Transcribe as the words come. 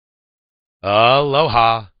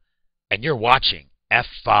Aloha, and you're watching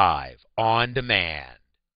F5 On Demand.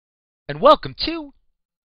 And welcome to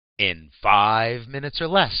In 5 Minutes or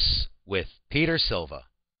Less with Peter Silva.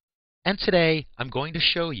 And today I'm going to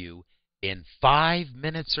show you in 5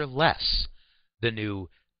 minutes or less the new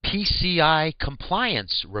PCI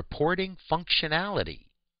compliance reporting functionality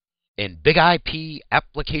in Big IP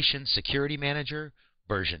Application Security Manager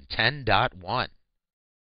version 10.1.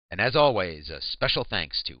 And as always, a special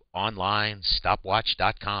thanks to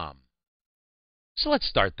OnlineStopwatch.com. So let's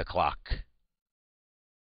start the clock.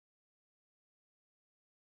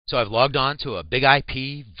 So I've logged on to a Big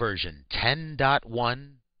IP version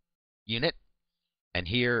 10.1 unit, and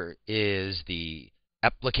here is the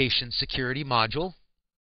Application Security module.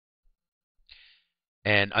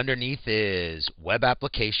 And underneath is Web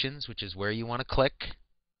Applications, which is where you want to click.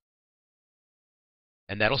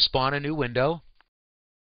 And that'll spawn a new window.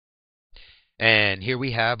 And here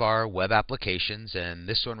we have our web applications, and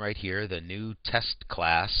this one right here, the new test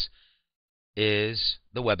class, is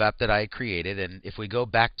the web app that I created. And if we go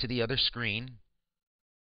back to the other screen,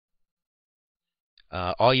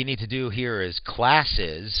 all you need to do here is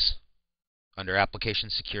classes under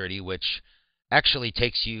application security, which actually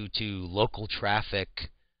takes you to local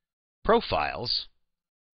traffic profiles.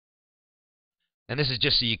 And this is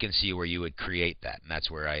just so you can see where you would create that, and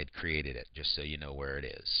that's where I had created it, just so you know where it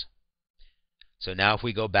is. So now if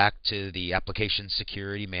we go back to the Application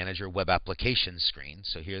Security Manager Web Applications screen,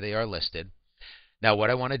 so here they are listed. Now what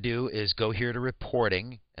I want to do is go here to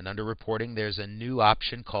Reporting, and under Reporting there's a new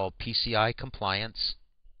option called PCI Compliance.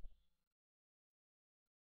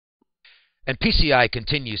 And PCI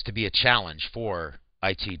continues to be a challenge for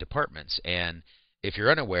IT departments, and if you're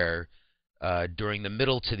unaware, during the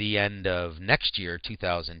middle to the end of next year,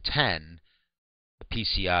 2010, the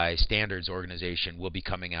PCI Standards Organization will be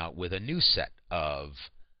coming out with a new set of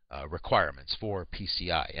requirements for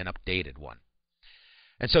PCI, an updated one.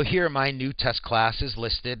 And so here my new test class is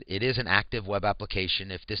listed. It is an active web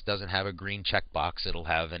application. If this doesn't have a green checkbox, it'll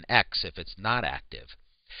have an X if it's not active.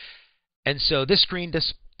 And so this screen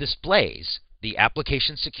displays the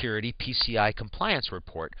Application Security PCI Compliance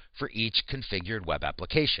Report for each configured web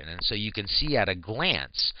application. And so you can see at a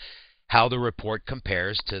glance how the report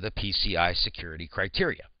compares to the PCI security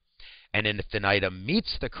criteria. And if an item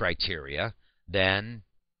meets the criteria, then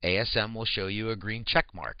ASM will show you a green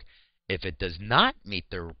check mark. If it does not meet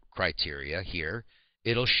the criteria here,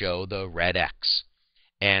 it'll show the red X.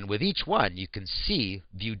 And with each one, you can see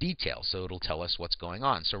view details, so it'll tell us what's going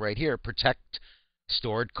on. So right here, protect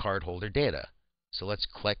stored cardholder data. So let's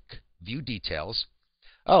click view details.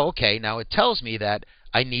 Oh, okay, now it tells me that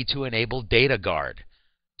I need to enable data guard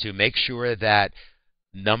to make sure that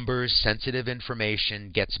numbers sensitive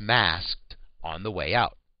information gets masked on the way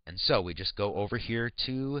out. And so we just go over here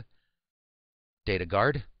to data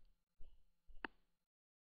guard.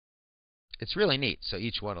 It's really neat, so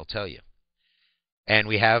each one will tell you. And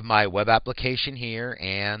we have my web application here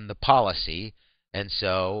and the policy. And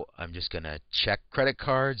so I'm just going to check credit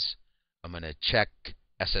cards. I'm going to check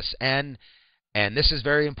SSN. And this is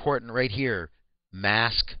very important right here.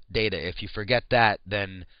 Mask data. If you forget that,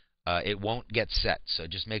 then it won't get set. So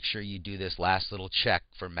just make sure you do this last little check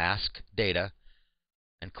for mask data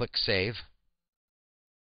and click Save.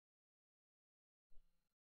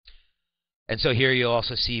 And so here you'll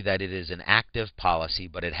also see that it is an active policy,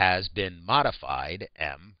 but it has been modified.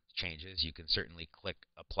 M changes. You can certainly click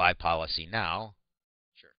Apply Policy now.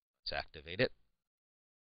 Sure, let's activate it.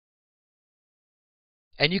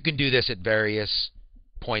 And you can do this at various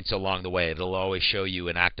points along the way. It'll always show you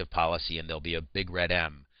an active policy, and there'll be a big red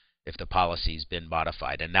M if the policy's been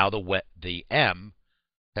modified. And now the M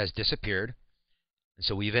has disappeared. And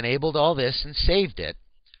so we've enabled all this and saved it.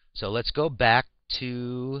 So let's go back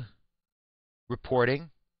to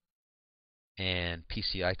Reporting and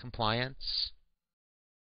PCI Compliance.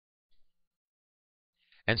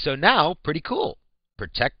 And so now, pretty cool.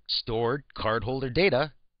 Protect stored cardholder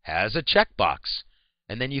data has a checkbox.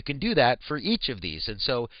 And then you can do that for each of these. And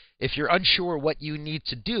so if you're unsure what you need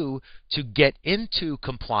to do to get into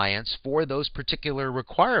compliance for those particular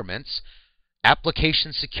requirements,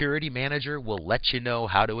 Application Security Manager will let you know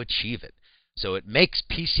how to achieve it. So it makes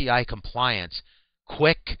PCI compliance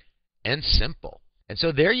quick and simple. And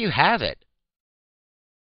so there you have it.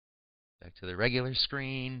 Back to the regular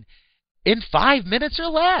screen. In 5 minutes or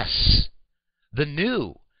less, the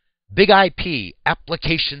new Big IP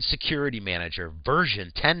Application Security Manager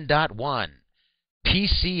version 10.1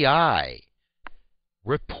 PCI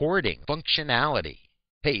reporting functionality.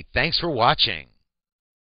 Hey, thanks for watching.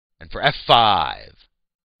 And for F5,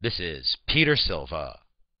 this is Peter Silva.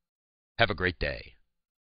 Have a great day.